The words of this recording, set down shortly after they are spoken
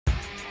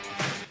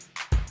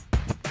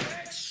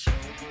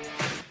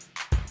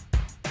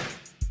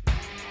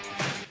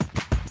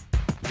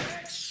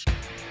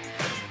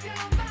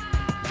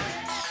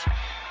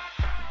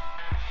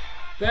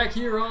Back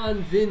here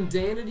on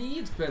Vindanity.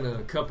 It's been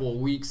a couple of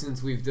weeks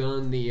since we've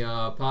done the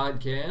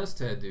podcast.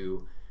 Had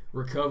to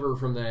recover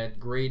from that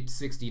great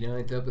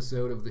 69th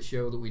episode of the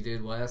show that we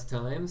did last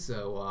time.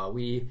 So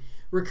we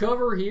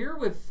recover here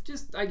with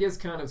just, I guess,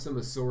 kind of some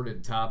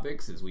assorted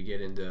topics as we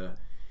get into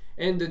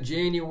end of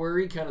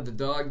January, kind of the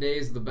dog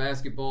days of the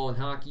basketball and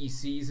hockey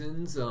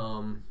seasons.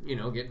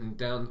 Getting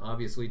down,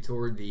 obviously,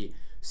 toward the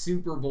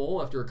Super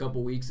Bowl after a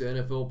couple weeks of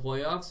NFL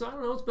playoffs. So I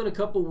don't know, it's been a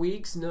couple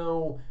weeks,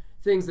 no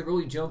things that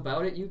really jump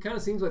out at you. Kind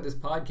of seems like this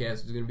podcast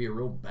is going to be a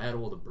real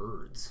battle of the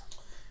birds.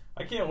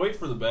 I can't wait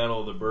for the battle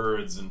of the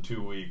birds in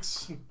 2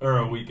 weeks or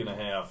a week and a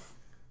half.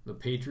 The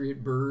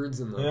Patriot birds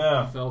and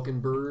the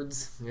Falcon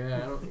birds.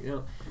 Yeah,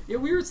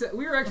 we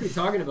were actually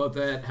talking about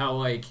that. How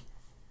like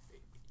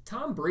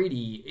Tom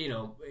Brady,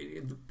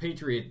 the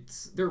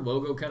Patriots, their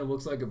logo kind of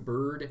looks like a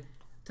bird.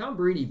 Tom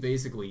Brady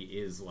basically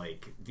is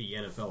like the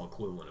NFL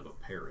equivalent of a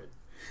parrot.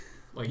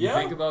 Like you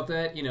think about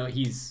that,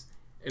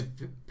 if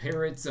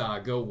parrots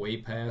go way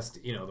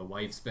past, the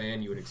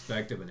lifespan you would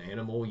expect of an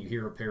animal. You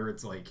hear a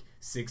parrot's like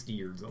 60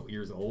 years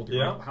old.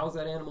 You're like, how's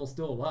that animal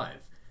still alive?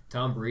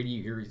 Tom Brady,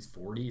 you hear he's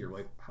 40. You're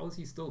like, how is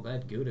he still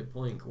that good at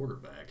playing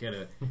quarterback? Had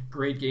a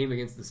great game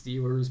against the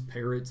Steelers,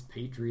 Parrots,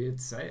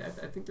 Patriots.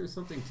 I think there's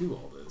something to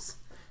all this.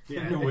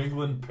 Yeah, New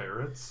England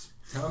Parrots.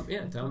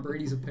 Tom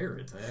Brady's a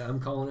parrot.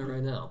 I'm calling it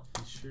right now.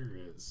 He sure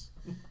is.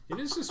 It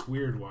is just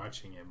weird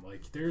watching him.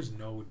 Like, there's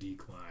no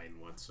decline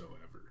whatsoever.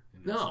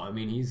 No, I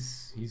mean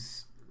he's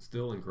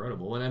still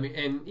incredible,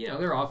 and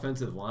their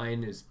offensive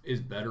line is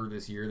better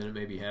this year than it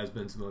maybe has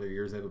been some other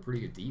years. They have a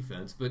pretty good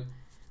defense, but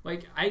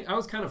like I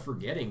was kind of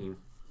forgetting,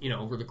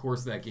 over the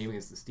course of that game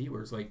against the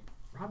Steelers, like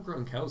Rob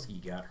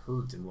Gronkowski got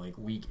hurt in like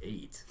week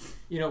 8.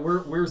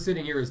 We're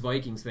sitting here as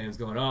Vikings fans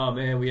going, oh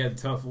man, we had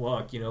tough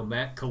luck.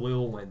 Matt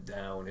Khalil went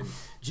down and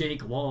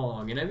Jake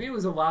Long, and it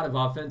was a lot of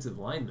offensive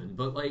linemen,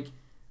 but like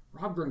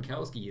Rob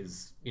Gronkowski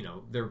is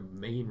their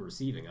main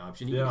receiving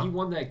option. He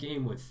won that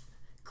game with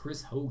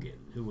Chris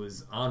Hogan, who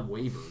was on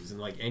waivers, and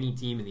like any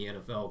team in the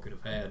NFL could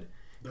have had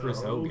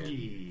Chris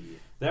Hogan.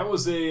 That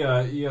was a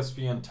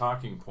ESPN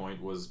talking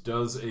point. Was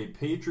does a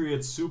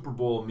Patriots Super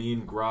Bowl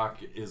mean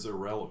Gronk is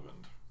irrelevant?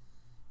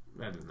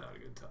 That is not a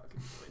good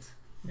talking point.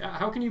 Yeah,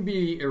 how can you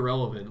be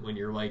irrelevant when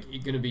you're like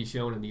going to be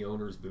shown in the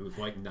owner's booth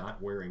like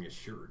not wearing a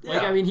shirt?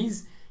 Like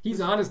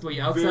he's honestly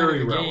outside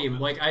very of the relevant. game.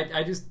 Like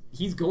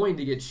he's going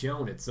to get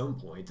shown at some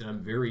point, and I'm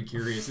very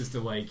curious as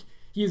to like.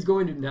 He is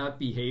going to not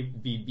be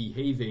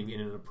behaving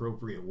in an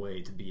appropriate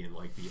way to be in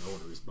like the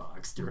owner's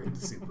box during the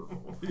Super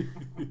Bowl.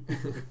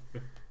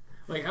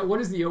 Like,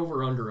 what is the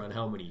over/under on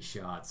how many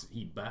shots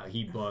he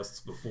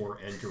busts before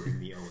entering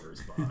the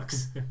owner's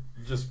box?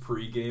 Just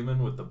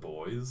pre-gaming with the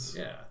boys.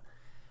 Yeah,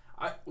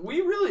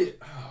 why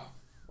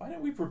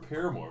didn't we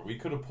prepare more? We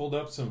could have pulled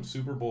up some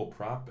Super Bowl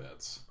prop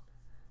bets.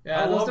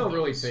 Yeah, those don't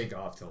really take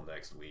off till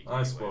next week.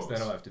 I suppose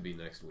that'll have to be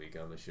next week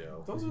on the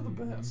show. Those are the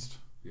best.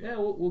 Yeah,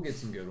 we'll get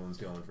some good ones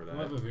going for that.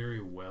 We'll have a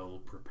very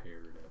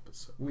well-prepared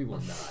episode. We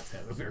will not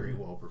have a very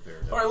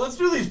well-prepared episode. All right, let's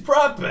do these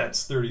prop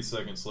bets 30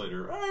 seconds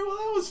later. All right, well,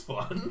 that was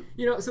fun.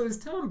 So is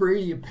Tom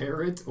Brady a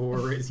parrot,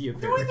 or is he a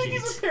parakeet? Do we think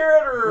he's a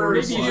parrot, or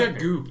maybe he's a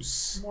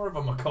goose? More of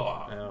a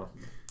macaw. No.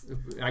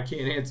 I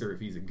can't answer if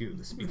he's a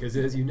goose, because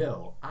as you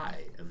know,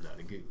 I am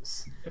not a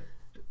goose.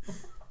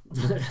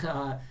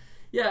 But,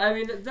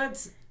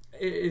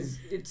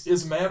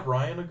 Is Matt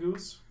Ryan a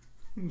goose?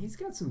 He's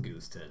got some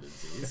goose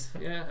tendencies.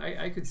 Yeah,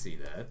 I could see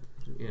that.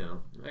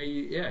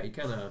 He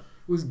kind of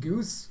was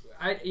goose.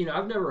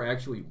 I've never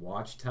actually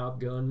watched Top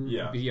Gun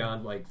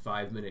beyond like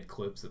 5-minute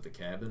clips at the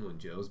cabin when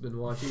Joe's been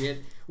watching it.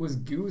 Was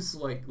Goose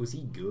was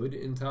he good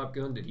in Top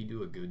Gun? Did he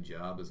do a good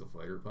job as a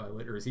fighter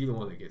pilot, or is he the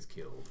one that gets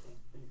killed?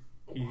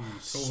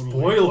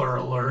 Spoiler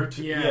alert!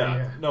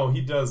 Yeah. No,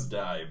 he does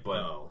die,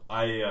 but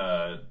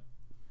I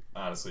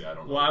honestly I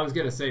don't know. Well, I was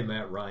gonna say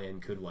Matt Ryan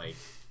could like.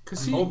 I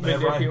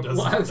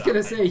was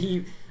gonna say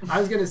he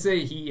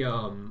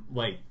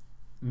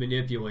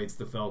manipulates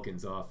the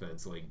Falcons'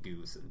 offense like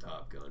Goose in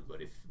Top Gun. But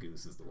if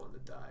Goose is the one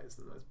that dies,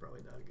 then that's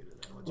probably not a good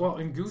analogy. Well,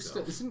 and Goose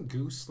isn't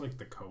Goose like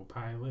the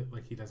co-pilot?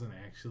 Like he doesn't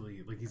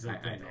actually he's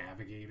like the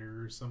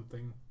navigator or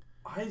something.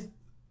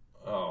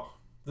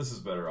 This is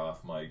better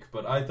off, Mike.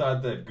 But I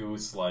thought that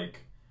Goose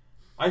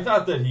I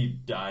thought that he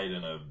died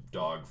in a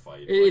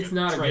dogfight. It's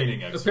not a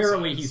training exercise.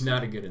 Apparently, he's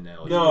not a good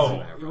analogy.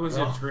 No, it was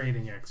a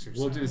training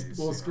exercise.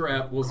 We'll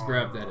scrap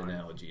that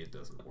analogy. It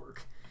doesn't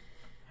work.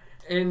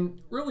 And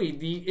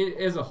really,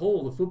 as a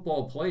whole, the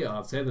football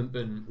playoffs haven't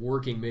been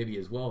working maybe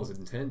as well as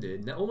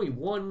intended. Now, only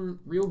one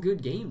real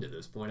good game to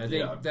this point. I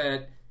think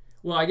that.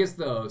 Well, I guess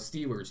the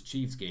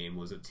Steelers-Chiefs game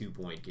was a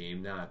 2-point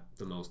game, not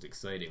the most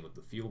exciting with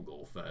the field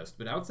goal fest.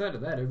 But outside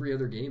of that, every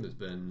other game has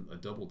been a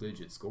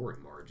double-digit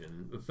scoring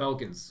margin. The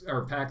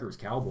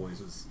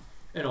Packers-Cowboys was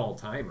an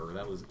all-timer.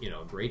 That was,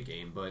 a great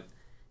game. But,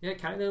 yeah,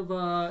 kind of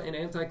an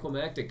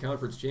anticlimactic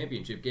conference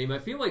championship game. I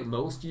feel like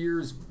most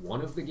years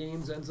one of the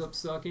games ends up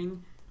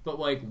sucking. But,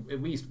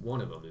 at least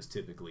one of them is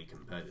typically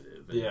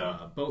competitive.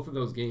 And, both of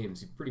those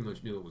games, you pretty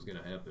much knew it was going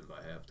to happen by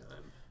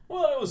halftime.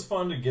 Well, it was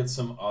fun to get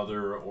some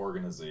other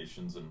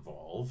organizations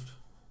involved.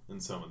 in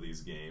some of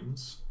these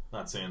games.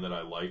 Not saying that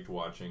I liked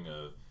watching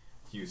a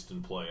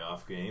Houston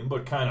playoff game,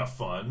 but kind of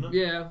fun.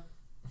 Yeah,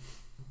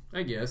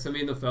 I guess. I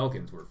mean, the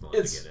Falcons were fun to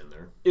get in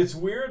there. It's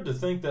weird to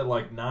think that,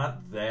 like,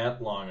 not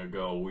that long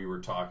ago we were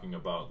talking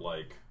about,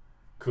 like,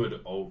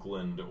 could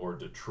Oakland or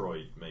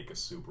Detroit make a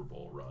Super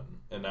Bowl run?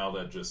 And now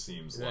that just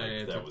seems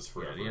like that was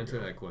forever ago. The answer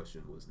to that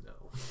question was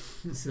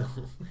no. So,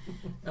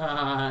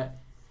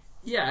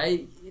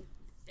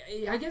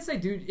 I guess I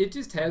do. It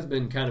just has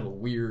been kind of a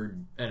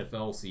weird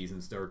NFL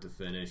season start to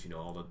finish.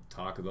 All the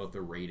talk about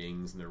the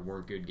ratings, and there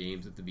weren't good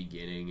games at the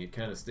beginning. It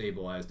kind of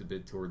stabilized a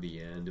bit toward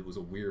the end. It was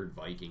a weird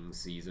Vikings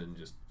season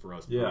just for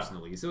us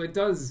personally. So it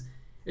does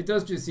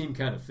just seem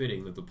kind of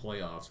fitting that the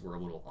playoffs were a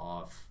little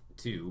off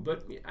too.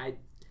 But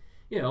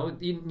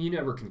you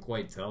never can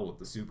quite tell with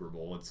the Super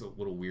Bowl. It's a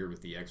little weird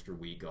with the extra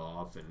week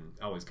off and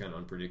always kind of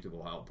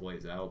unpredictable how it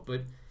plays out. But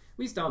at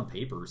least on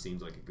paper, it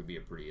seems like it could be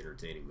a pretty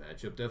entertaining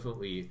matchup.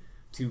 Definitely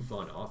two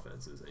fun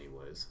offenses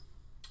anyways.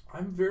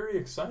 I'm very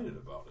excited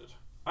about it.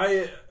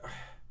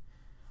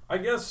 I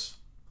guess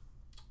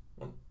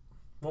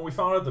when we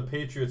found out the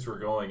Patriots were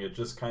going, it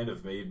just kind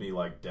of made me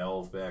like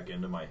delve back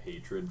into my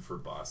hatred for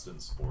Boston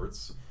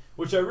sports,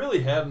 which I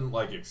really hadn't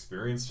like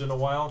experienced in a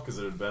while because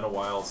it had been a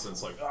while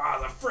since like the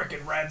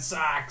frickin' Red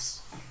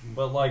Sox.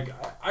 But like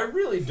I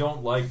really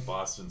don't like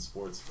Boston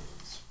sports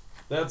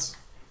teams.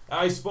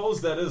 I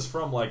suppose that is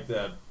from like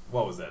that.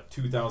 What was that?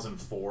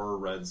 2004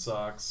 Red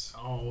Sox.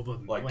 Oh,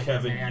 like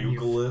Kevin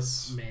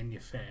Youkilis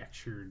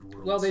manufactured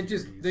World Well, they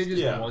Series.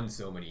 just won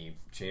so many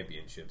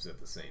championships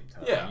at the same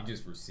time. Yeah, you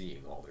just were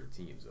seeing all their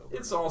teams over.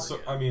 It's also,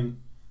 again. I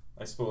mean,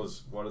 I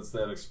suppose what is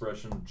that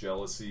expression?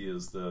 Jealousy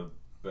is the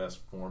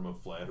best form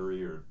of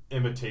flattery or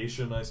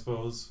imitation, I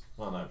suppose.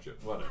 Well, not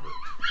whatever.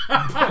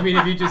 I mean,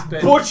 have you just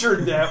been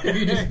butchered that? Have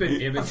you just been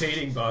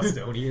imitating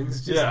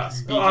Bostonians?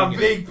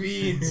 Baked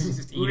beans,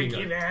 just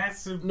eating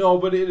No,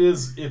 but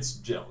it's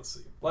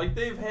jealousy. Like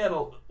they've had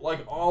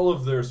all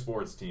of their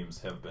sports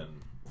teams have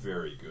been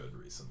very good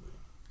recently.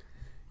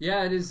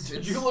 Yeah, it is.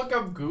 Did you look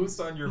up Goose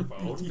on your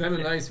phone? It's been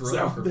a nice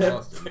run for that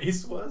Boston.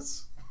 Face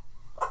was.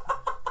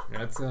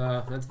 That's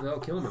Val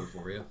Kilmer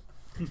for you.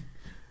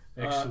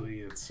 Actually,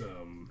 it's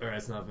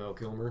that's not Val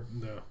Kilmer.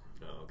 No.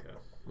 Oh, okay.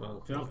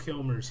 Well, Val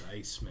Kilmer's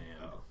Iceman.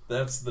 Oh,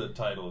 that's the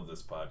title of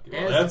this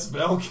podcast. That's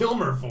Val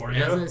Kilmer for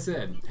you. As I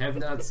said, have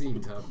not seen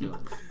Top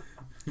Gun.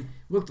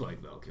 Looked like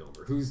Val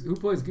Kilmer. Who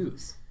plays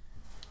Goose?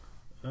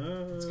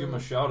 Let's give him a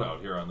shout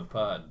out here on the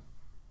pod.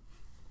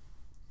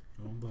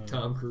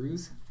 Tom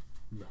Cruise?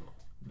 No.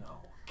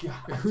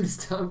 God. Who does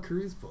Tom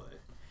Cruise play?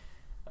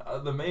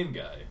 The main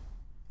guy.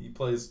 He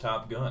plays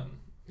Top Gun.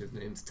 His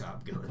name's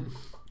Top Gun.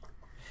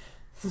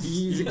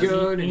 He's a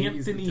gun and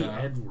he's the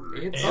top.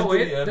 Edwards.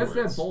 That's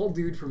that bald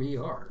dude from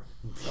ER.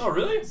 Oh,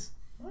 really?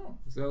 Oh.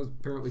 So that was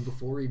apparently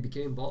before he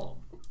became bald.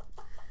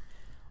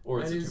 Or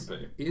it's a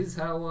toupee. Is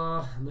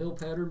how male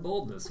pattern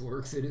baldness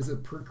works. It is a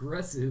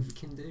progressive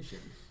condition.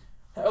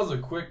 That was a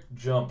quick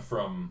jump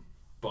from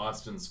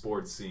Boston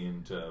sports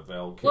scene to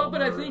Val Kilmer. Well,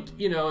 but I think,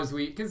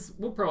 because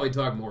we'll probably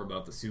talk more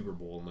about the Super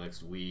Bowl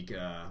next week.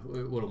 A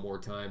little more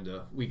time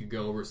we could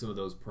go over some of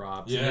those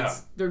props. Yeah.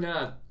 They're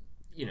not...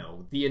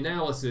 the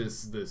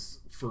analysis this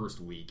first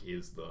week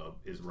is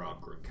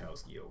Rob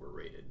Gronkowski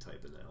overrated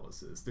type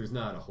analysis. There's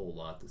not a whole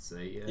lot to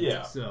say yet.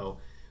 Yeah. So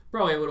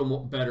probably a little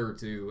more better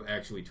to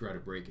actually try to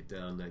break it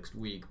down next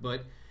week.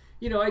 But,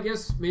 I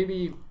guess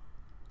maybe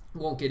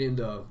won't get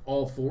into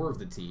all four of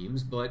the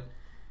teams, but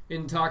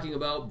in talking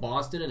about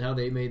Boston and how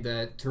they made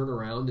that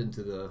turnaround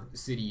into the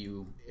city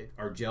you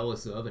are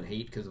jealous of and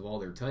hate because of all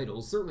their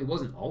titles, certainly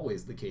wasn't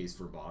always the case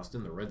for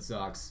Boston. The Red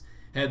Sox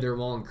had their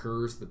long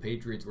curse. The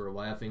Patriots were a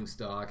laughing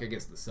stock. I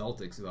guess the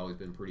Celtics have always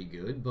been pretty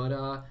good.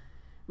 But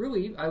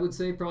really, I would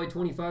say probably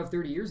 25,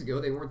 30 years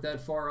ago, they weren't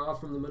that far off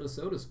from the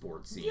Minnesota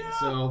sports scene. Yeah.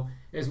 So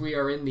as we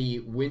are in the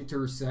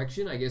winter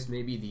section, I guess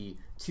maybe the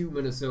two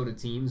Minnesota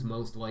teams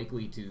most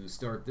likely to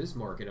start this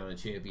market on a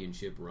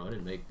championship run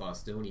and make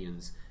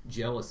Bostonians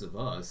jealous of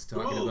us,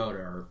 talking about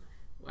our...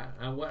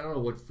 I don't know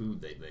what food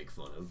they'd make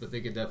fun of, but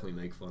they could definitely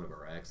make fun of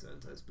our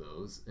accent, I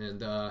suppose. And...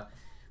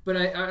 but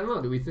I don't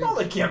know, do we think... No,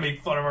 they can't make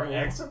fun of our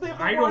accent. They have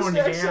the worst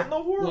accent in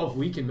the world. Well, if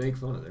we can make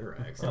fun of their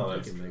accent,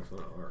 they can make fun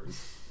of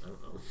ours. I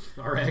don't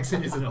know. Our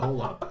accent isn't a whole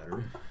lot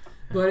better.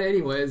 But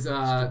anyways...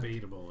 it's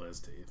debatable as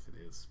to if it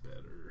is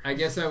better. I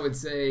guess I would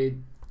say,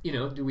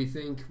 do we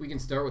think... We can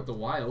start with the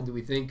Wild. Do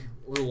we think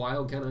the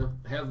Wild kind of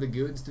have the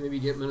goods to maybe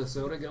get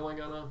Minnesota going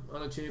on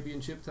a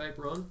championship-type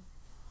run?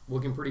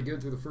 Looking pretty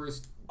good through the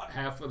first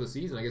half of the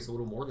season. I guess a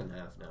little more than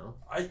half now.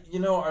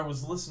 I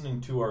was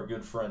listening to our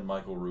good friend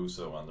Michael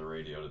Russo on the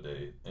radio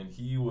today, and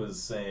he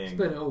was saying... He's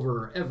been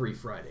over every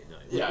Friday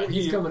night. Yeah,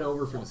 he's coming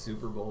over for the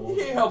Super Bowl.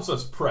 He helps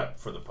us prep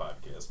for the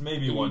podcast.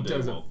 Maybe one day he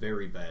does a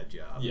very bad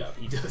job. Yeah.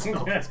 He does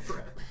help us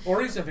prep.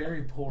 Or he's a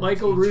very poor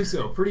Michael teacher.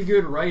 Russo, pretty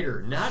good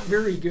writer, not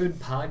very good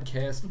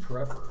podcast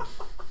prepper.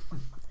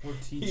 We'll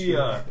teach you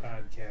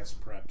podcast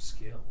prep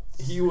skills.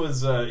 He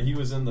was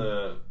in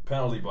the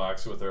penalty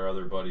box with our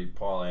other buddy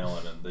Paul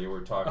Allen, and they were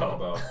talking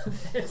about.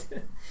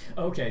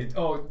 Okay.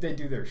 Oh, they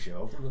do their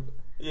show.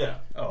 Yeah.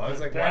 Oh, I was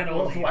like,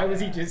 why was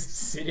he just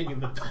sitting in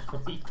the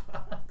penalty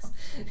box?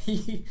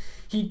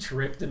 He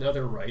tripped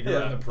another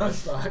writer in the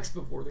press box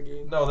before the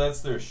game. No,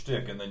 that's their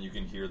shtick, and then you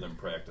can hear them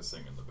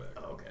practicing in the back.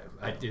 Oh, okay,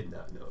 I did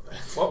not know that.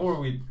 What were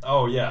we?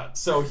 Oh yeah.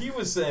 So he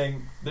was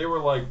saying they were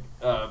like,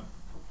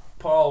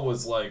 Paul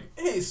was like,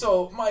 "Hey,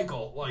 so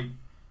Michael, like,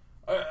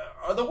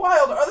 are the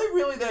Wild? Are they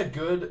really that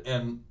good?"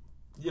 And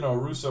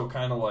Russo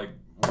kind of like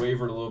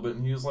wavered a little bit,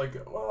 and he was like,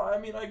 "Well, I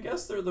mean, I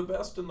guess they're the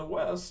best in the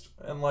West,"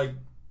 and like.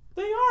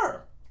 They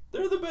are.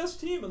 They're the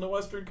best team in the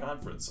Western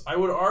Conference. I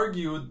would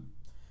argue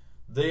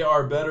they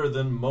are better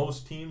than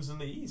most teams in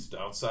the East,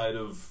 outside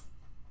of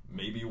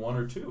maybe one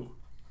or two.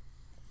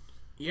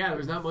 Yeah,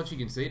 there's not much you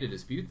can say to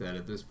dispute that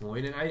at this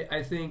point. And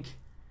I think,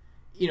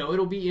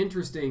 it'll be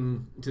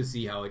interesting to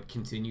see how it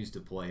continues to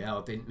play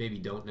out. They maybe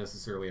don't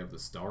necessarily have the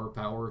star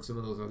power of some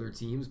of those other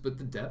teams, but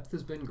the depth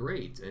has been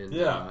great. And,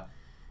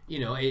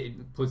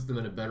 it puts them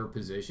in a better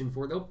position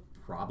for they'll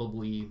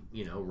probably,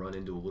 run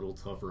into a little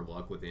tougher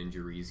luck with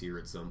injuries here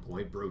at some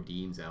point.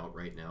 Brodeen's out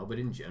right now, but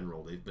in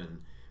general, they've been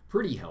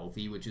pretty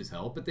healthy, which has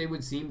helped. But they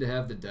would seem to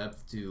have the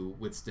depth to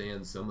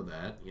withstand some of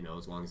that,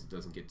 as long as it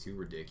doesn't get too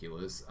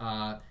ridiculous.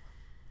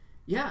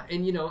 Yeah,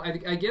 and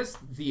I guess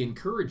the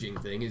encouraging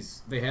thing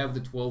is they have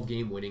the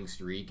 12-game winning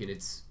streak, and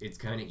it's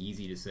kind of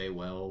easy to say,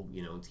 well,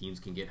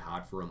 teams can get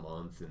hot for a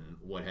month, and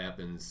what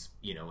happens,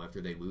 after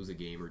they lose a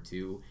game or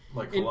two.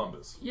 Like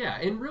Columbus. Yeah,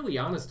 and really,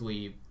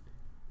 honestly,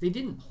 they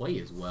didn't play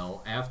as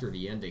well after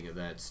the ending of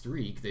that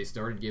streak. They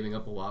started giving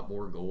up a lot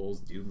more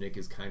goals. Dubnyk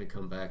has kind of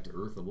come back to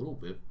earth a little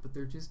bit, but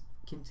they're just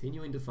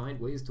continuing to find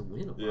ways to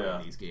win a lot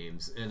of these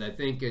games. And I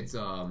think it's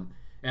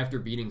after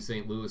beating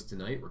St. Louis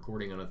tonight,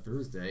 recording on a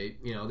Thursday,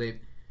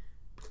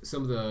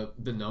 some of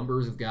the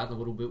numbers have gotten a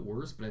little bit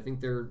worse, but I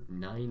think they're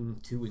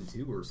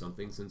 9-2-2 or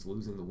something since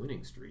losing the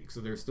winning streak.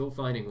 So they're still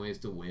finding ways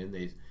to win.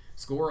 They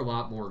score a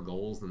lot more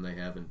goals than they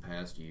have in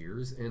past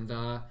years, and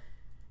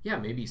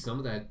maybe some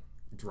of that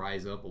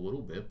dries up a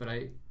little bit, but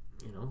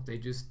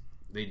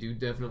they do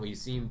definitely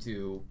seem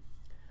to.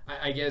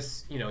 I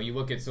guess you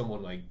look at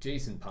someone like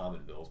Jason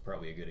Pominville is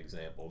probably a good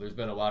example. There's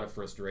been a lot of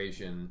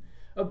frustration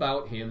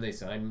about him. They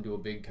signed him to a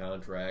big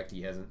contract.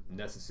 He hasn't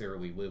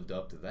necessarily lived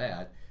up to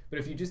that. But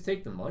if you just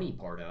take the money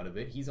part out of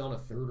it, he's on a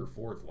third or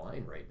fourth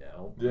line right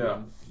now. Yeah, I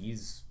mean,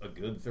 he's a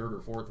good third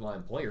or fourth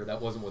line player.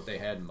 That wasn't what they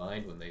had in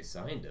mind when they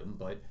signed him,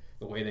 but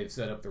the way they've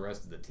set up the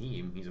rest of the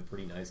team, he's a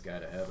pretty nice guy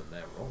to have in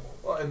that role.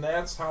 Well, and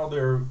that's how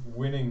they're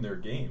winning their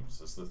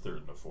games, is the third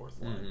and the fourth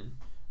line.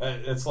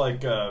 Mm-hmm. It's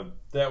like,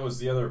 that was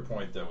the other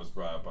point that was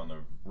brought up on the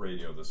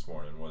radio this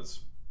morning, was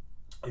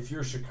if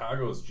you're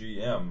Chicago's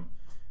GM,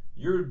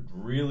 you're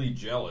really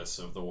jealous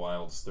of the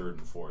Wild's third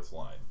and fourth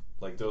line.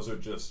 Like, those are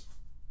just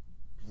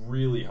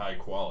really high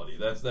quality.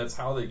 That's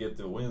how they get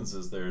the wins,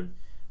 is their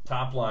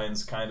top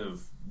lines kind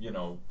of,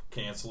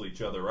 cancel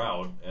each other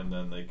out, and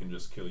then they can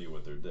just kill you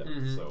with their depth.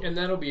 Mm-hmm. So. And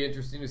that'll be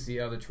interesting to see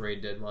how the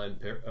trade deadline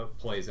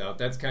plays out.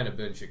 That's kind of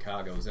been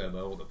Chicago's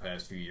MO the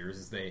past few years,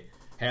 is they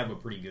have a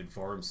pretty good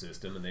farm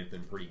system, and they've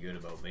been pretty good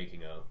about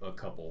making a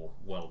couple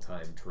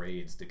well-timed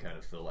trades to kind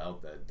of fill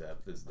out that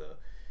depth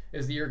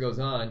as the year goes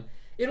on.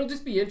 It'll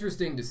just be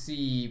interesting to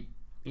see,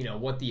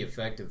 what the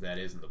effect of that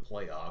is in the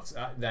playoffs.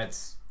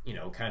 That's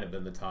kind of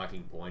been the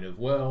talking point of,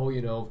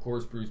 of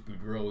course Bruce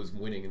Boudreau is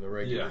winning in the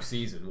regular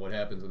season. What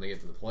happens when they get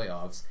to the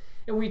playoffs?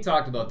 And we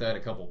talked about that a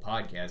couple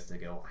podcasts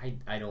ago.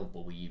 I don't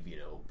believe,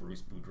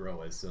 Bruce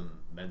Boudreau has some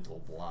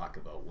mental block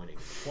about winning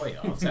in the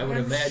playoffs.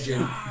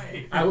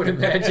 I would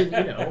imagine,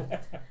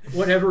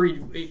 whatever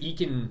he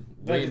can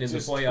win in the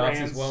playoffs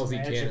as well as he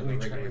can in the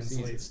regular season.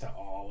 Translates to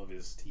all of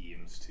his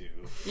teams too.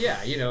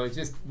 Yeah, it's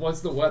just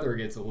once the weather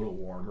gets a little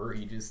warmer,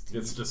 he gets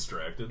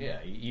distracted. Yeah,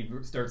 he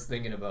starts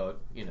thinking about,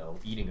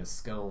 eating a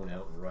scone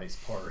out in Rice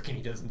Park, and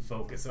he doesn't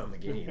focus on the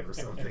game or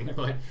something.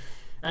 But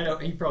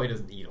he probably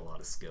doesn't eat a lot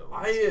of scones.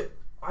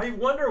 I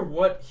wonder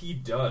what he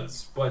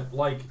does, but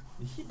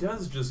he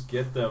does just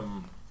get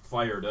them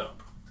fired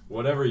up,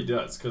 whatever he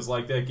does. Because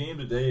that game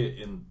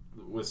today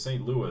with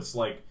St. Louis,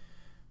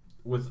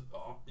 with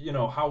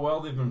how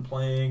well they've been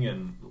playing,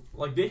 and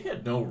they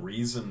had no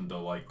reason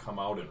to come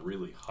out and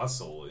really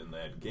hustle in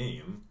that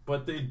game,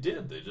 but they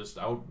did. They just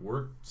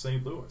outworked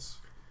St. Louis.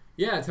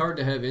 Yeah, it's hard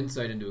to have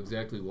insight into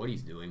exactly what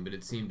he's doing, but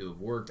it seemed to have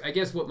worked. I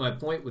guess what my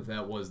point with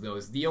that was, though,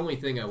 is the only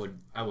thing I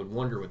would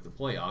wonder with the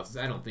playoffs is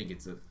I don't think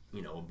it's a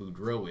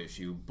Boudreau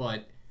issue,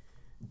 but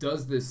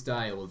does this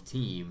style of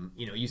team,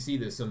 you see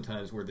this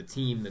sometimes where the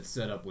team that's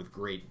set up with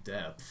great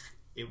depth,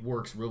 it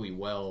works really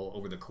well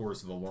over the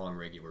course of a long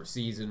regular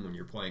season when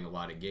you're playing a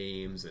lot of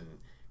games, and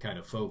kind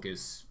of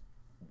focus,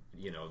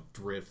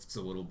 drifts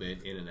a little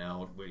bit in and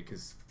out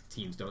because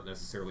teams don't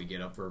necessarily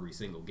get up for every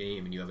single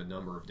game, and you have a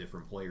number of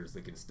different players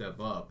that can step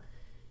up.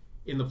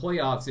 In the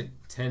playoffs, it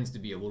tends to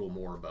be a little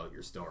more about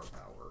your star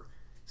power.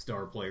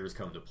 Star players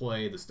come to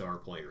play. The star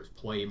players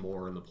play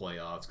more in the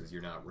playoffs because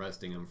you're not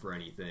resting them for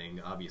anything.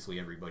 Obviously,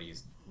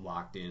 everybody's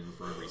locked in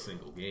for every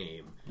single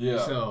game. Yeah.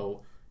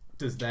 So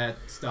does that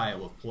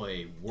style of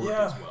play work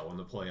as well in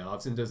the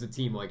playoffs? And does a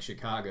team like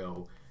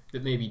Chicago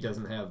that maybe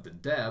doesn't have the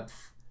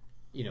depth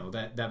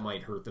that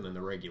might hurt them in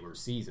the regular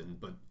season,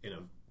 but in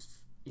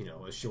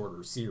a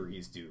shorter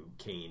series, do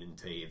Kane and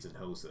Taves and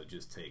Hossa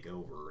just take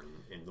over,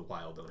 and the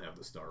Wild don't have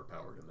the star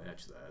power to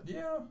match that?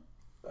 Yeah.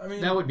 I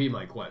mean, that would be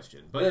my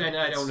question, and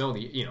I don't know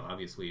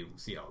obviously we'll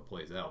see how it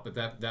plays out, but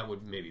that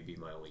would maybe be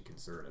my only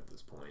concern at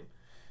this point.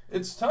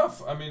 It's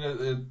tough. I mean,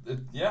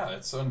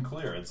 it's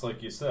unclear. It's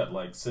like you said,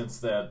 like since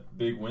that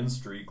big win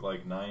streak,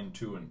 like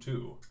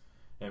 9-2-2.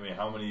 I mean,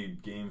 how many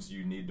games do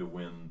you need to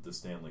win the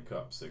Stanley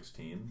Cup?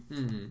 16.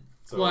 Mm-hmm.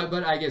 So, well,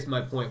 but I guess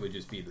my point would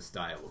just be the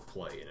style of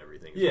play and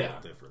everything is a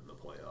little different in the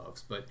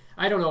playoffs. But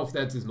I don't know if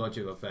that's as much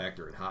of a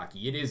factor in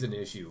hockey. It is an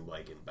issue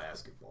like in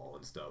basketball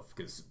and stuff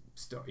because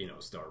star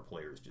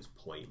players just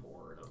play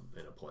more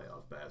in a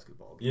playoff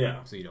basketball game.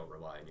 Yeah. So you don't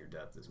rely on your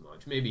depth as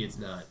much. Maybe it's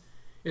not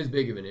as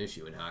big of an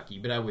issue in hockey,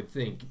 but I would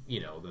think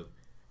the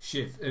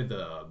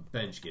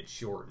bench gets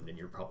shortened, and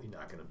you're probably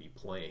not going to be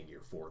playing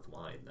your fourth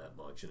line that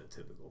much in a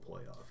typical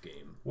playoff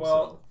game.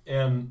 Well,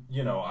 and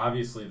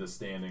obviously the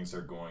standings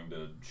are going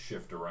to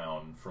shift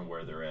around from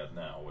where they're at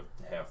now with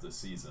half the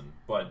season.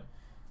 But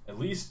at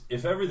least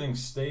if everything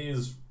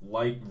stays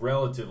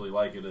relatively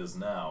like it is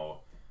now,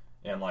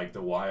 and like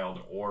the Wild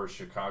or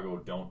Chicago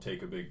don't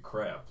take a big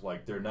crap,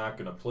 like they're not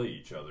going to play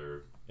each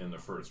other in the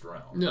first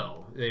round.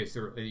 No,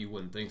 you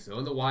wouldn't think so.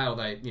 In the Wild,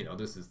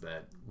 this is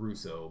that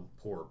Russo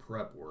poor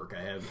prep work.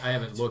 I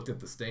haven't looked at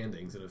the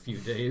standings in a few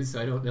days,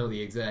 so I don't know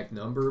the exact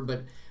number.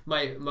 But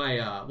my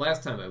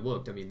last time I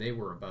looked, I mean, they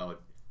were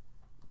about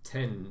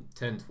 10,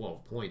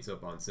 12 points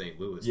up on St.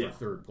 Louis for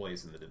third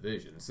place in the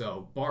division.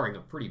 So barring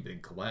a pretty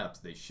big collapse,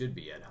 they should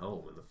be at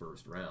home in the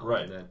first round.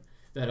 Right. And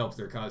that helps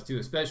their cause too,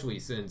 especially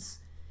since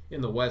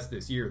in the West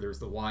this year there's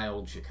the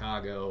Wild,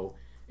 Chicago,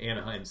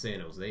 Anaheim,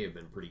 San Jose have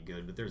been pretty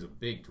good, but there's a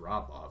big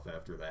drop-off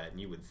after that, and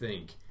you would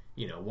think,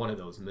 one of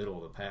those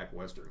middle-of-the-pack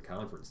Western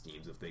Conference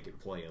teams, if they could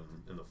play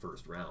them in the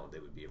first round, they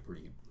would be a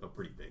pretty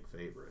big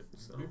favorite.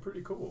 So. It'd be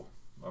pretty cool.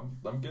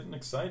 I'm getting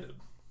excited.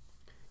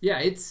 Yeah,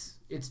 it's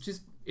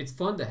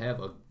fun to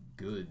have a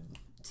good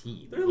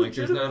team. They're like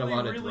there's not a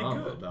lot of really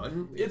drama good. about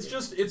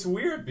it. It's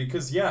weird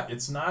because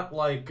it's not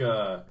like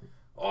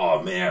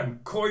oh man,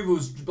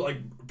 Koivu's like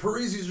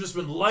Parise's just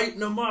been lighting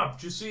them up.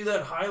 Did you see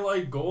that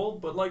highlight goal?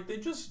 But like they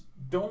just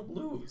don't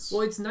lose.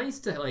 Well, it's nice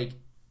to like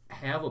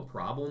have a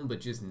problem, but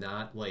just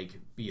not like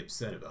be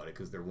upset about it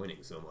because they're winning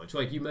so much.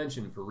 Like you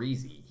mentioned,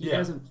 Parise, he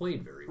hasn't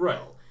played very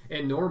well.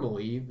 And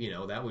normally,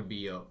 that would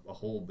be a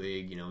whole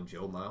big,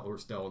 Joe Mauer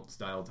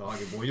style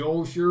talking point.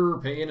 Oh, sure,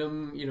 paying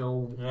him, he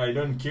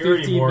doesn't care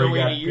anymore. $15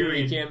 million a year,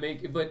 he can't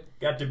make it. But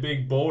got the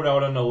big boat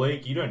out on the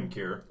lake. He doesn't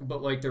care.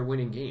 But like they're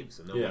winning games,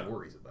 so no one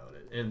worries about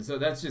it. And so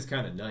that's just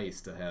kind of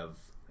nice to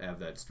have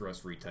that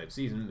stress-free type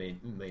season.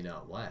 May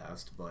not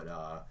last, but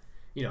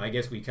I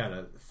guess we kind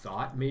of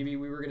thought maybe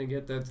we were going to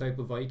get that type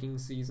of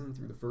Vikings season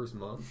through the first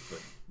month,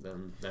 but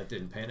then that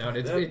didn't pan out.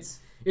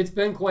 It's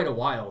been quite a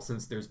while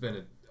since there's been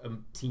a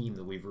team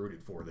that we've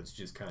rooted for that's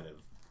just kind of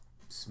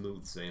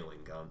smooth sailing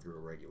gone through a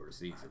regular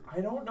season.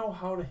 I don't know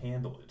how to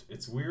handle it.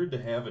 It's weird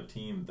to have a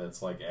team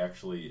that's like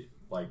actually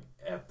like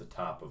at the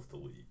top of the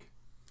league.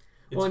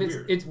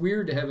 It's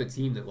weird to have a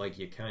team that like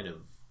you kind of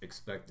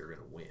expect they're going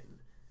to win.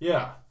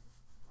 Yeah.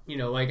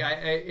 Like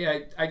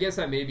I guess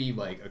I maybe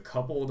like a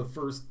couple of the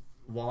first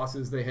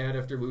losses they had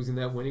after losing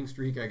that winning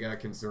streak, I got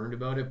concerned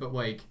about it, but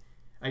like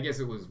I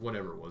guess it was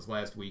whatever it was.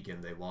 Last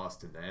weekend they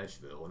lost to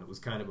Nashville, and it was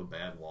kind of a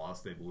bad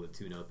loss. They blew a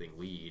 2-0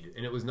 lead,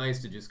 and it was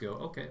nice to just go,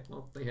 okay,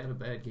 well, they had a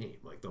bad game.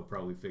 Like, they'll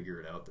probably figure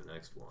it out the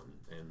next one,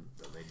 and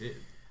then they did.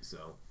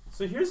 So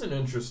here's an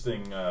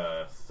interesting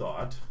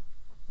thought,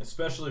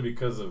 especially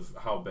because of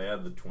how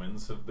bad the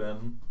Twins have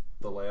been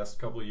the last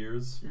couple of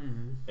years,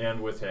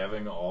 and with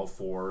having all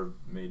 4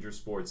 major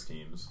sports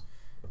teams.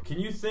 Can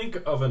you think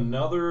of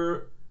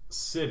another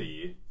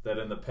city that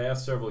in the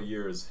past several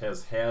years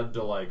has had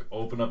to like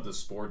open up the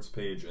sports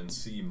page and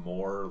see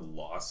more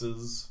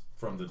losses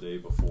from the day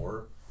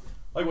before?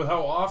 Like with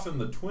how often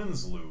the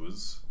Twins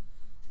lose.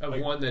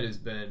 One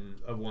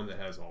that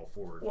has all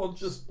 4. Well,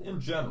 just in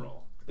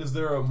general. Is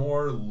there a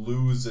more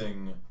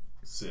losing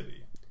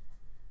city?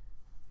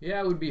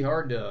 Yeah, it would be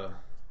hard to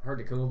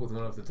come up with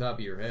one off the top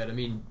of your head. I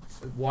mean,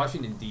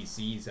 Washington,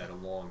 D.C.'s had a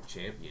long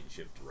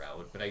championship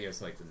drought, but I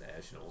guess like the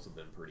Nationals have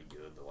been pretty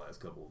good the last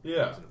couple of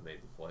years and have made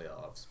the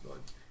playoffs,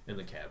 and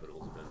the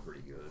Capitals have been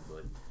pretty good.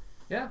 But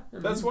yeah,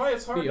 that's why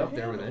it's hard to be to up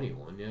there with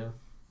anyone. Yeah,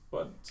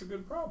 but it's a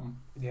good problem.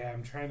 Yeah,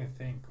 I'm trying to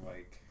think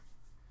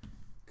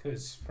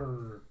because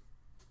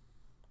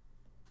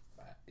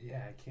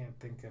I can't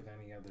think of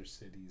any other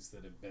cities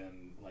that have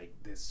been like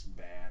this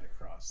bad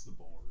across the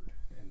board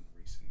in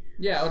recent years.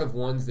 Yeah, out of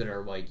ones that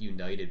are like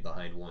united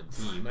behind one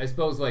team. I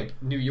suppose like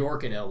New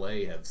York and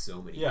LA have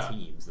so many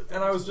teams that.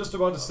 And I was just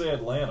about to say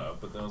Atlanta,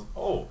 but then I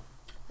was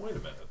wait a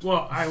minute.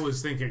 Well, I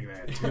was thinking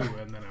that too,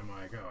 and then I'm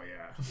like, oh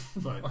yeah,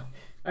 but.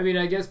 I mean,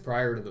 I guess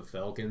prior to the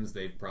Falcons,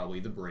 the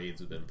Braves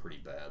have been pretty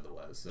bad the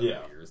last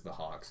several years. The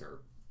Hawks are,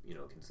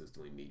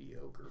 consistently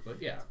mediocre.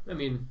 But yeah, I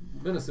mean,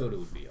 Minnesota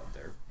would be up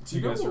there. So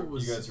you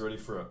guys ready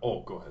for a...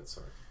 Oh, go ahead,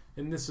 sorry.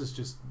 And this is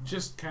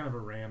just kind of a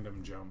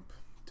random jump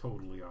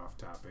totally off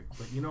topic,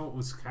 but you know, it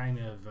was kind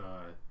of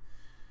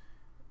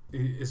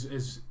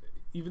is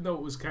even though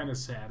it was kind of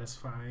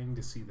satisfying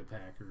to see the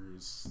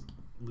Packers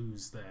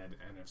lose that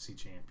NFC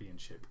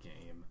Championship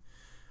game.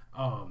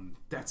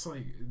 That's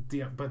like,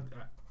 but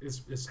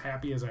as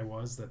happy as I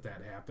was that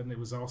happened, it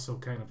was also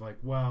kind of like,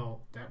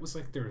 well, that was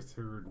like their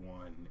third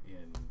one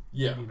in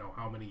you know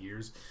how many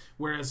years.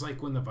 Whereas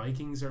like when the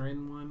Vikings are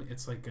in one,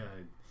 it's like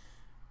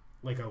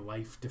a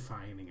life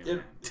defining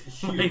event,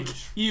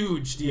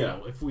 huge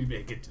deal if we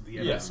make it to the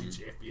NFC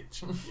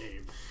Championship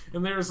game.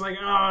 And there's like,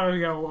 oh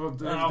yeah, well,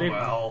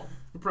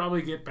 we'll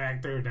probably get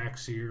back there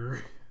next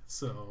year.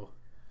 So.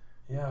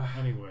 Yeah.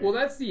 Anyway. Well,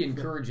 that's the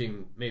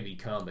encouraging maybe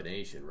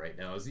combination right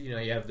now. Is you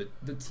have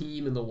the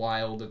team in the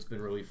Wild that's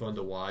been really fun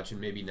to watch, and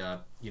maybe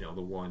not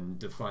the one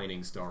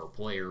defining star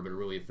player, but a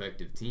really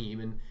effective team.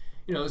 And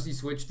as you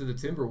switch to the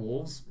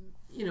Timberwolves,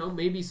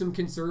 maybe some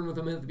concern with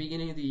him at the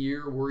beginning of the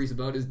year, worries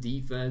about his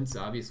defense.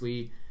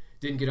 Obviously,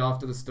 didn't get off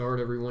to the start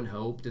everyone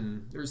hoped,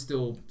 and there's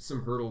still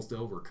some hurdles to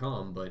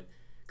overcome. But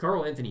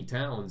Karl Anthony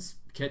Towns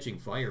catching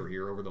fire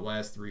here over the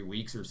last 3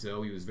 weeks or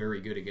so. He was very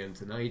good again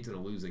tonight in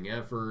a losing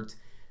effort.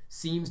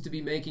 Seems to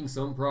be making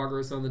some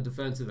progress on the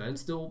defensive end.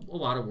 Still a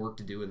lot of work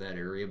to do in that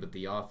area, but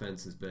the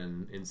offense has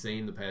been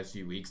insane the past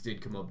few weeks.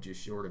 Did come up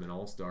just short of an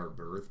all-star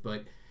berth.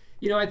 But,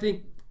 I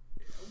think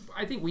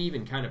we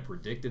even kind of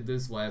predicted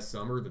this last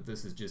summer, that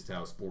this is just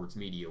how sports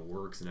media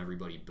works, and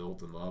everybody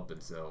built him up,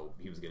 and so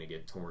he was going to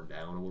get torn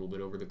down a little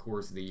bit over the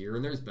course of the year.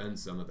 And there's been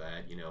some of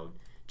that.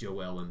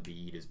 Joel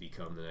Embiid has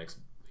become the next,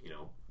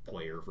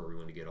 player for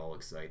everyone to get all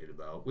excited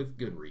about, with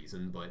good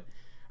reason, but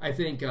I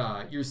think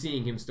you're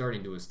seeing him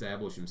starting to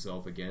establish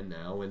himself again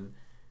now, and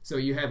so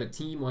you have a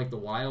team like the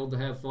Wild to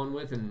have fun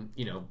with, and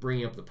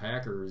bringing up the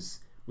Packers,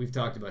 we've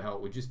talked about how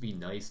it would just be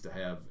nice to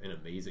have an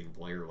amazing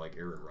player like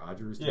Aaron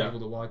Rodgers to be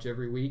able to watch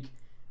every week.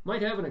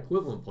 Might have an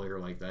equivalent player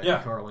like that,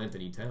 in Karl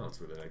Anthony Towns,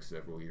 for the next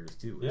several years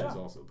too, which is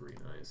also pretty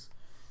nice.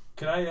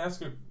 Can I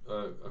ask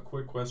a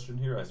quick question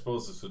here? I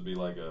suppose this would be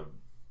like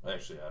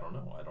actually, I don't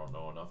know. I don't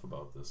know enough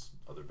about this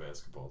other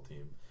basketball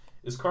team.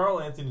 Is Karl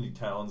Anthony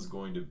Towns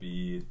going to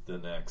be the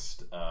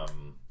next... oh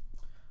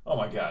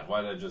my God,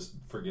 why did I just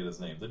forget his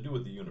name? The dude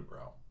with the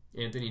unibrow.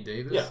 Anthony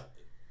Davis?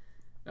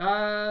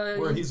 Yeah.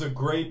 Where he's a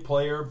great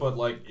player, but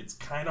it's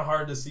kind of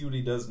hard to see what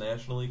he does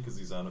nationally because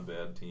he's on a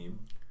bad team.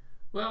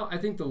 Well, I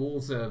think the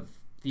Wolves have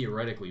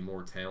theoretically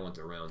more talent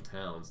around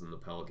Towns than the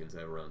Pelicans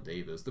have around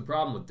Davis. The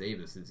problem with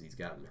Davis is he's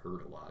gotten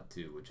hurt a lot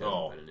too, which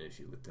hasn't been an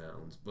issue with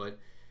Towns. But,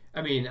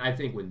 I mean, I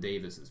think when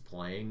Davis is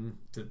playing,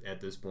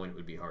 at this point it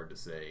would be hard to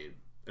say...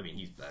 I mean,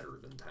 he's better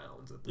than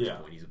Towns at this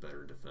point. He's a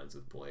better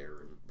defensive player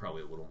and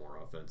probably a little more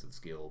offensive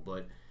skill.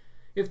 But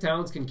if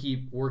Towns can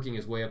keep working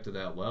his way up to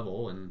that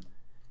level, and,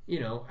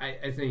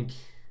 I think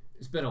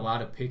there's been a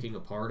lot of picking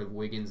apart of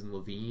Wiggins and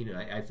Levine, and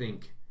I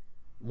think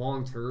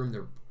long term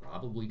they're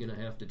probably going to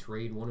have to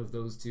trade one of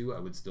those two. I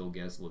would still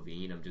guess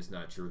Levine. I'm just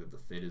not sure that the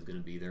fit is going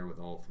to be there with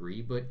all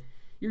three. But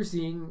you're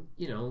seeing,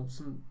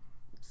 some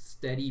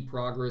steady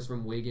progress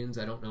from Wiggins.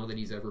 I don't know that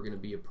he's ever going to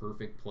be a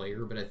perfect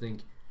player, but I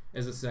think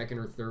as a second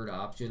or third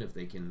option, if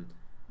they can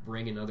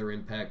bring another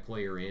impact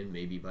player in,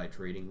 maybe by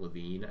trading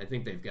Levine, I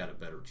think they've got a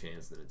better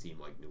chance than a team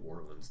like New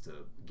Orleans to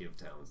give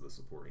Towns the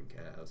supporting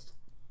cast.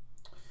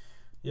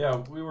 Yeah,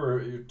 we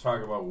were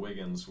talking about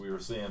Wiggins. We were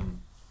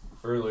saying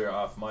earlier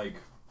off mic,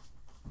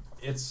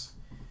 it's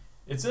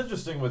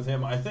interesting with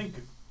him. I think,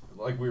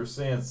 like we were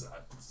saying,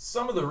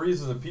 some of the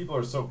reasons that people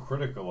are so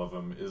critical of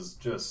him is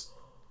just,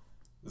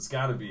 it's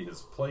got to be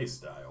his play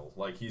style.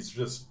 He's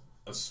just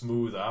a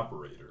smooth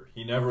operator.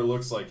 He never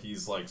looks like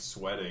he's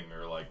sweating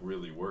or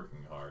really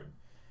working hard,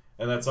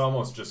 and that's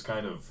almost just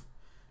kind of,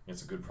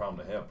 it's a good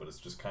problem to have, but it's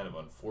just kind of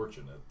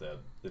unfortunate that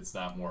it's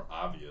not more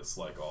obvious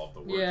all of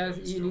the work. Yeah, that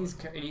he's doing.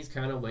 He's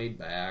kind of laid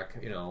back.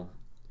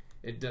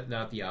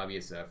 Not the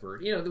obvious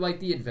effort.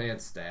 The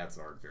advanced stats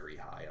aren't very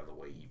high on the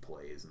way he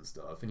plays and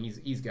stuff, and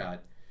he's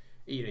got.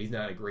 He's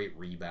not a great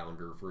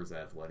rebounder for his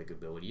athletic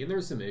ability, and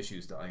there's some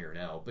issues to iron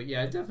out. But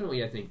yeah,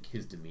 definitely, I think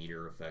his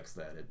demeanor affects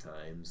that at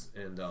times,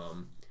 and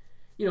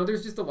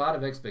there's just a lot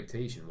of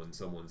expectation when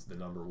someone's the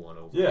number one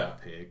overall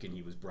pick, and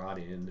he was brought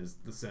in as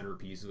the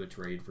centerpiece of a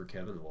trade for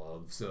Kevin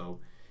Love, so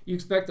you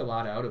expect a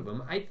lot out of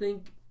him. I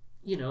think,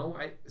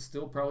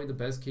 still probably the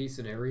best case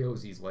scenario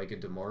is he's like a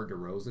DeMar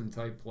DeRozan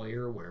type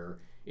player, where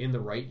in the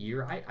right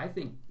year, I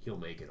think he'll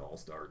make an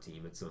all-star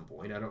team at some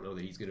point. I don't know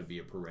that he's going to be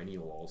a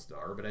perennial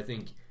all-star, but I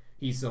think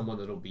he's someone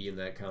that'll be in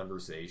that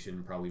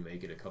conversation, probably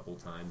make it a couple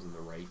times in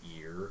the right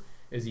year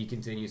as he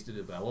continues to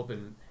develop,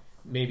 and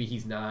maybe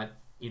he's not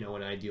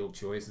an ideal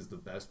choice as the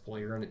best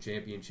player on a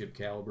championship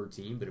caliber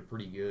team, but a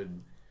pretty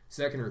good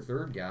second or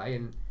third guy.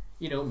 And,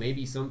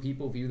 maybe some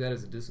people view that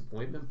as a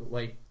disappointment, but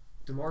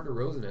DeMar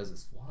DeRozan has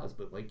his flaws,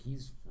 but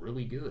he's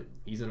really good.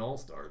 He's an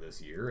all-star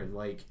this year, and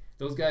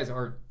those guys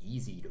aren't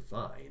easy to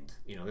find.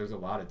 There's a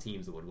lot of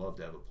teams that would love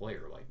to have a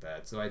player like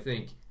that. So I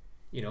think,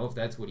 if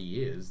that's what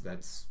he is,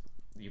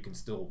 you can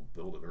still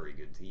build a very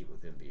good team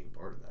with him being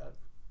part of that.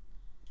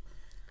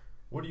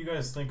 What do you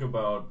guys think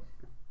about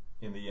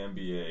in the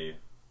NBA?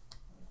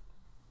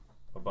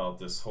 about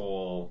this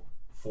whole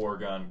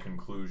foregone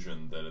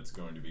conclusion that it's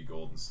going to be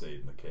Golden State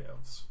and the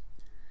Cavs?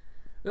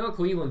 Well,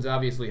 Cleveland's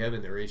obviously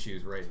having their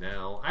issues right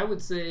now. I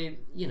would say,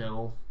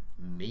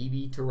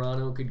 maybe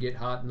Toronto could get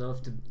hot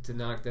enough to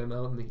knock them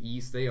out in the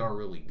East. They are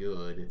really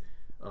good.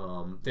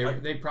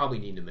 They probably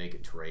need to make a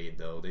trade,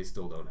 though. They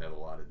still don't have a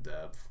lot of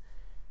depth.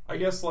 I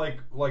guess, like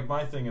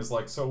my thing is,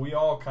 so we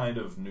all kind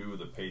of knew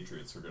the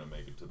Patriots were going to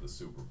make it to the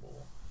Super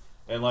Bowl.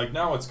 And,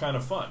 now it's kind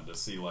of fun to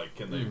see,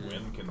 can they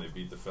win? Can they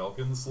beat the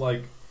Falcons?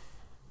 The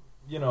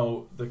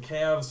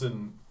Cavs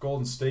and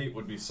Golden State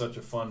would be such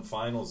a fun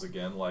finals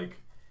again.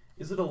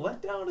 Is it a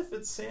letdown if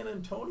it's San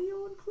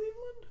Antonio and Cleveland?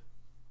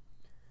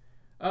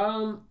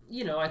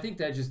 I think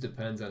that just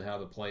depends on how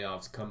the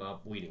playoffs come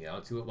up leading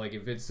out to it.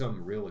 If it's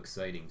some real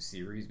exciting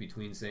series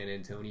between San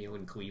Antonio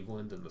and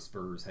Cleveland and the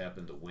Spurs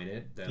happen to win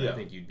it, then I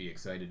think you'd be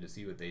excited to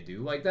see what they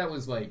do. That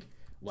was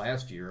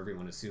last year,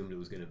 everyone assumed it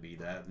was going to be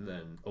that, and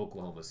then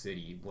Oklahoma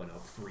City went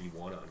up 3-1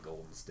 on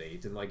Golden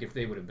State. And if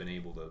they would have been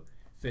able to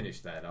finish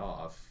that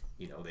off,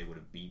 they would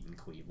have beaten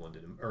Cleveland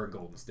or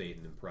Golden State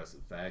in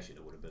impressive fashion.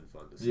 It would have been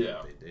fun to see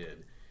what they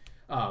did.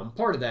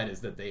 Part of that is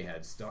that they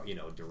had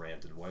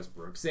Durant and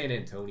Westbrook. San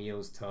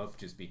Antonio's tough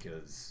just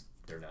because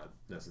they're not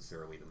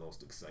necessarily the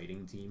most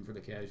exciting team for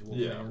the casual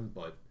fan.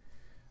 But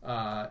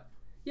I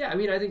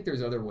think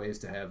there's other ways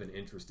to have an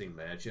interesting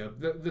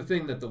matchup. The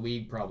thing that the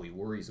league probably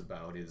worries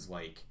about is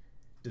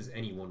does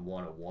anyone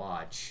want to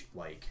watch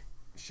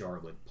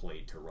Charlotte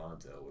play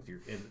Toronto if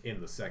you're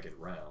in the second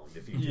round?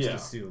 If you just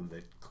assume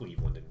that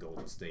Cleveland and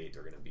Golden State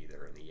are going to be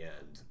there in the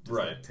end, does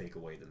that take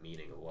away the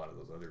meaning of a lot of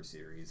those other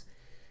series?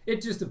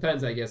 It just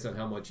depends, I guess, on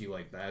how much you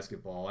like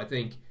basketball. I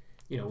think,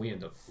 we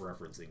end up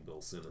referencing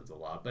Bill Simmons a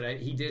lot, but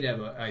he did have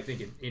a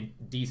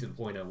decent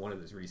point on one of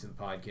his recent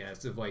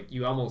podcasts of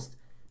you almost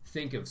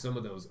think of some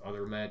of those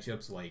other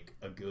matchups like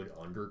a good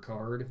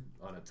undercard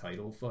on a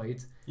title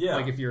fight. Yeah.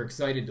 If you're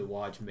excited to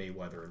watch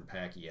Mayweather and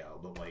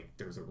Pacquiao, but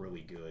there's a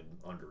really good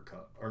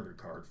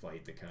undercard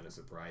fight that kind of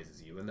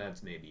surprises you, and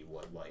that's maybe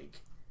what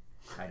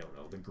I don't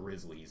know, the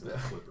Grizzlies and the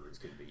Clippers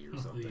could be or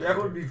something. That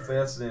would be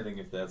fascinating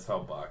if that's how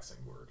boxing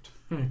worked.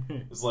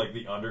 It's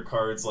the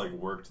undercards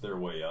worked their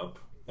way up.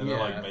 And then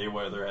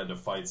Mayweather had to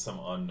fight some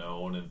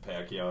unknown and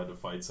Pacquiao had to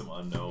fight some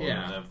unknown.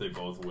 Yeah. And then if they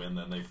both win,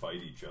 then they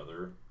fight each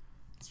other.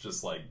 It's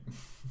just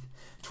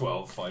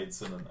 12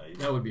 fights in a night.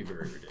 That would be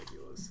very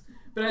ridiculous.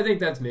 But I think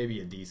that's maybe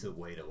a decent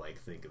way to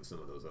think of some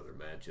of those other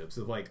matchups.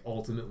 Of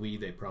ultimately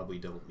they probably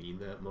don't mean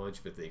that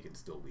much, but they can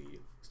still be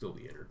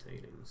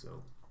entertaining.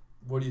 So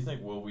what do you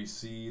think? Will we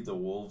see the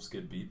Wolves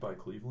get beat by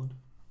Cleveland?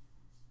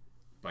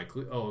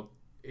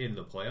 In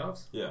the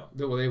playoffs? Yeah.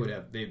 Well,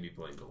 they'd be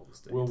playing Golden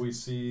State. Will we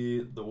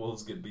see the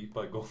Wolves get beat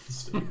by Golden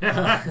State?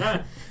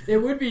 It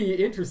would be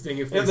interesting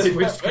if they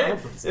switched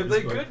conferences. If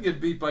they could get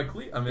beat by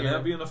Cleveland,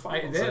 that'd be in the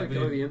finals. They'd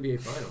go to the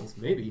NBA Finals,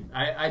 maybe.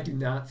 I do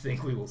not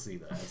think we will see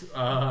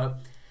that.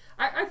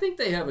 I think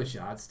they have a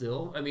shot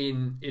still.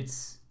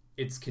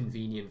 It's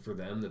convenient for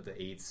them that the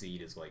 8th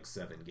seed is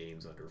 7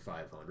 games under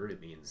 500. It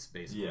means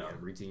basically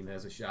every team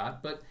has a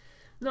shot. But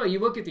no, you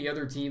look at the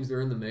other teams they're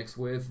in the mix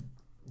with.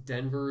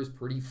 Denver is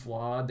pretty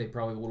flawed. They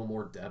probably have a little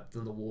more depth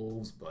than the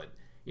Wolves, but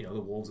the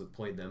Wolves have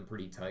played them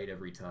pretty tight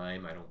every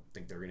time. I don't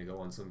think they're going to go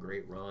on some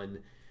great run.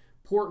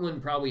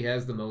 Portland probably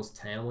has the most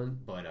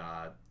talent, but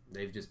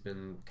they've just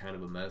been kind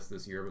of a mess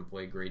this year. Haven't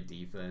played great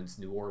defense.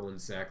 New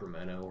Orleans,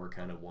 Sacramento are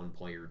kind of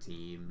one-player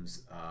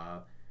teams.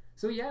 I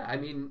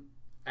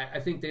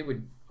think they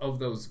would, of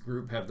those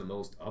group, have the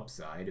most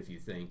upside if you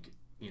think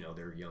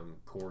their young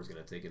core is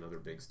going to take another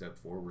big step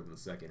forward in the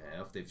second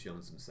half. They've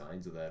shown some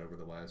signs of that over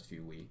the last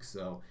few weeks.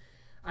 So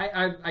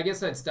I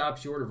guess I'd stop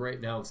short of right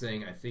now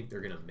saying I think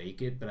they're going to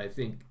make it, but I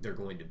think they're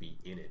going to be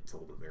in it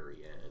till the very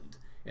end.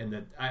 And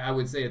that I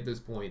would say at this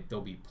point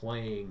they'll be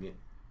playing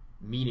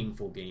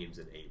meaningful games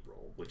in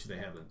April, which they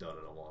haven't done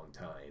in a long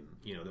time.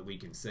 That we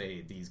can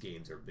say these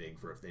games are big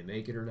for if they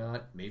make it or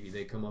not. Maybe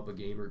they come up a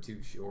game or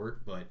two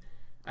short, but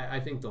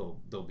I think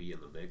they'll be in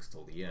the mix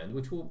till the end,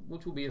 which will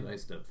be a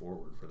nice step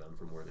forward for them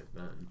from where they've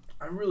been.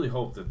 I really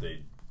hope that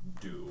they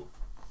do,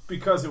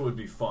 because it would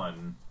be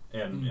fun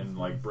and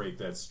break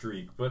that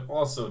streak, but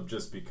also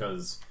just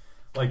because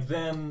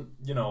then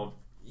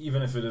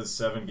even if it is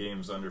 7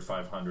 games under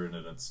 500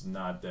 and it's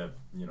not that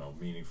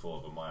meaningful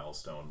of a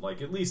milestone,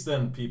 at least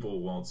then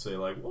people won't say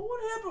well, what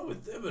happened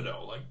with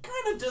Thibodeau?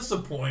 Kind of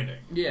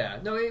disappointing. Yeah,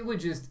 no, it would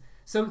just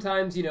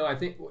sometimes I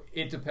think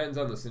it depends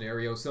on the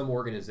scenario. Some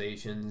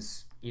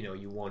organizations.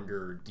 You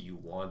wonder, do you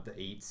want the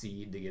 8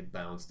 seed to get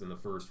bounced in the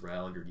first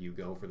round, or do you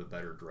go for the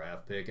better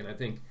draft pick? And I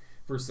think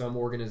for some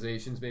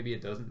organizations, maybe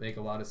it doesn't make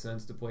a lot of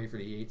sense to play for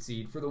the 8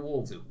 seed. For the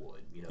Wolves, it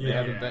would. They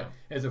haven't been,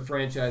 as a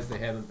franchise, they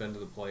haven't been to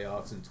the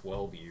playoffs in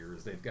 12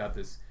 years. They've got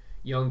this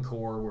young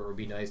core where it would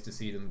be nice to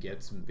see them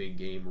get some big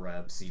game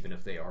reps, even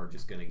if they are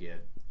just going to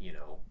get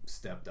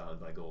stepped on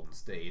by Golden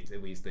State.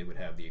 At least they would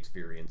have the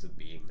experience of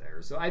being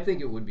there. So I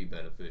think it would be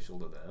beneficial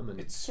to them. And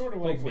it's sort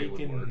of like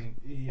making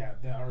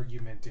the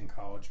argument in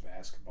college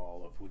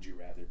basketball of would you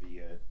rather be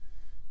a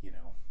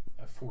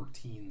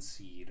 14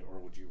 seed or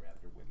would you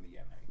rather win the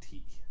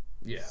NIT?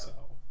 Yeah. So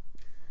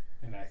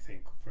And I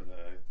think for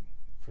the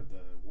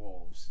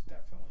Wolves, it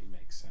definitely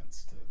makes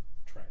sense to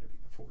try to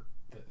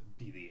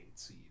be the 8th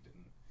seed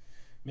and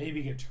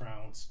maybe get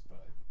trounced.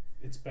 But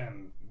it's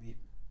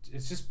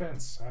just been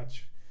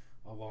such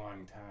a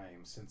long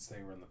time since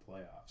they were in the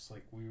playoffs.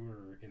 Like, we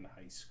were in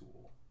high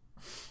school.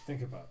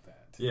 Think about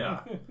that.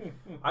 Yeah.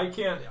 I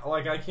can't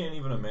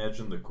even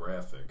imagine the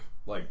graphic.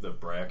 Like, the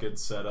bracket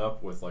set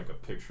up with, like, a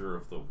picture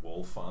of the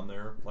wolf on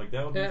there. Like,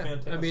 that would be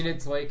fantastic. I mean,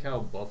 it's like how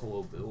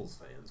Buffalo Bills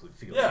fans would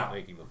feel about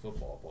making the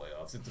football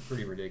playoffs. It's a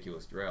pretty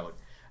ridiculous drought.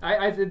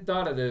 I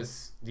thought of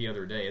this the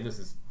other day, and this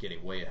is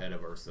getting way ahead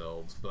of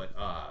ourselves, but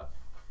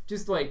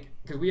just like,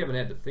 because we haven't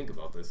had to think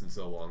about this in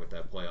so long with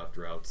that playoff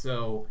drought.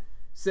 So,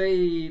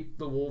 say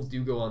the Wolves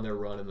do go on their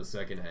run in the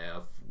second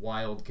half.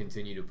 Wild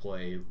continue to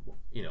play,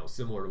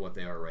 similar to what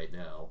they are right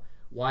now.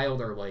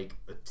 Wild are like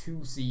a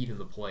 2 seed in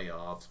the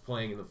playoffs,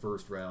 playing in the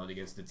first round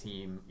against a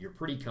team you're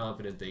pretty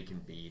confident they can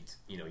beat.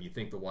 You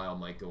think the Wild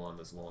might go on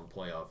this long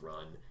playoff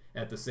run.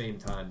 At the same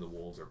time, the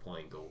Wolves are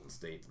playing Golden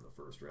State in the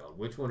first round.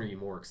 Which one are you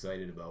more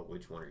excited about?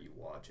 Which one are you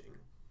watching?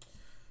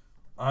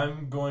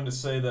 I'm going to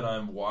say that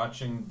I'm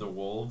watching the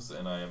Wolves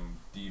and I am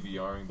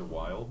DVRing the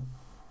Wild,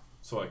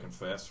 so I can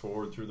fast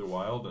forward through the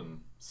Wild and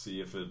see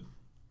if it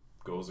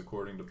goes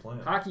according to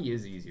plan. Hockey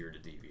is easier to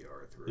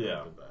DVR through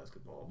than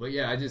basketball. But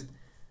yeah,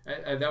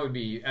 that would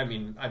be,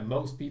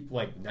 most people,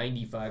 like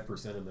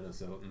 95% of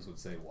Minnesotans would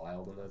say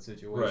Wild in that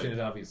situation. Right. It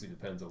obviously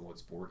depends on what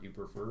sport you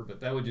prefer, but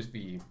that would just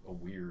be a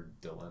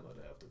weird dilemma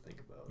to have to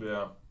think about.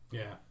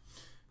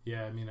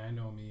 Yeah, I mean, I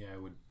know me, I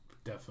would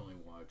definitely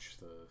watch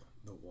the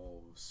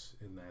Wolves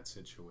in that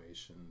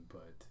situation,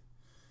 but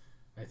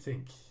I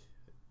think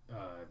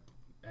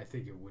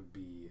it would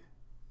be...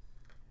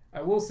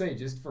 I will say,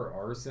 just for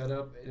our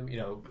setup,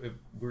 if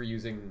we're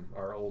using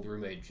our old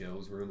roommate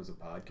Joe's room as a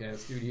podcast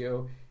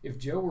studio, if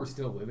Joe were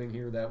still living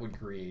here, that would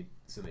create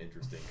some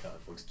interesting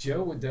conflicts.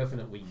 Joe would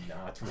definitely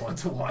not want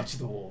to watch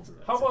the Wolves in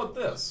that How situation. about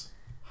this?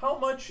 How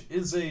much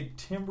is a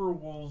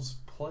Timberwolves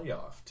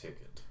playoff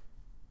ticket?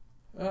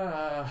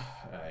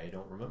 I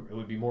don't remember. It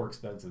would be more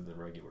expensive than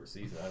regular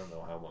season. I don't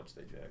know how much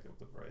they jack up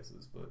the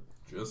prices, but...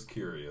 Just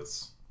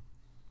curious.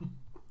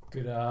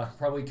 Could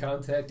probably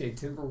contact a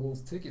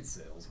Timberwolves ticket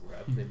sales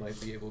rep. They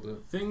might be able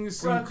to...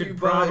 Things you could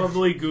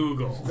probably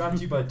Google. Brought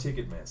to you by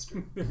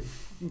Ticketmaster.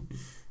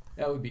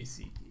 That would be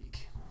SeatGeek.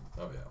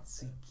 Oh, yeah.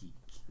 SeatGeek.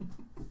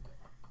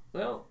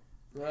 Well,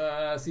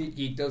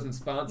 SeatGeek doesn't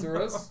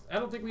sponsor us. I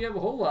don't think we have a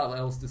whole lot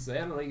else to say.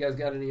 I don't know. You guys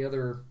got any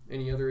other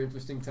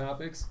interesting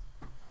topics?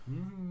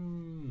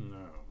 No.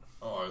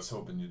 Oh, I was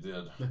hoping you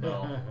did.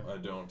 No, I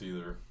don't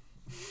either.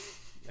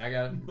 I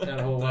got not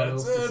a whole lot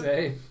else to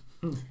say.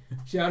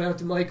 Shout out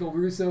to Michael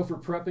Russo for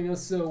prepping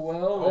us so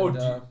well. Oh,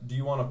 and, do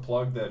you want to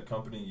plug that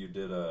company you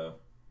did a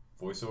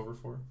voiceover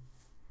for?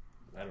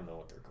 I don't know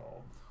what they're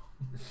called.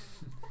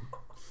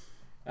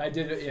 I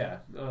did it, yeah.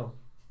 Oh.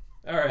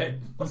 All right.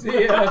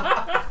 See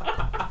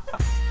ya.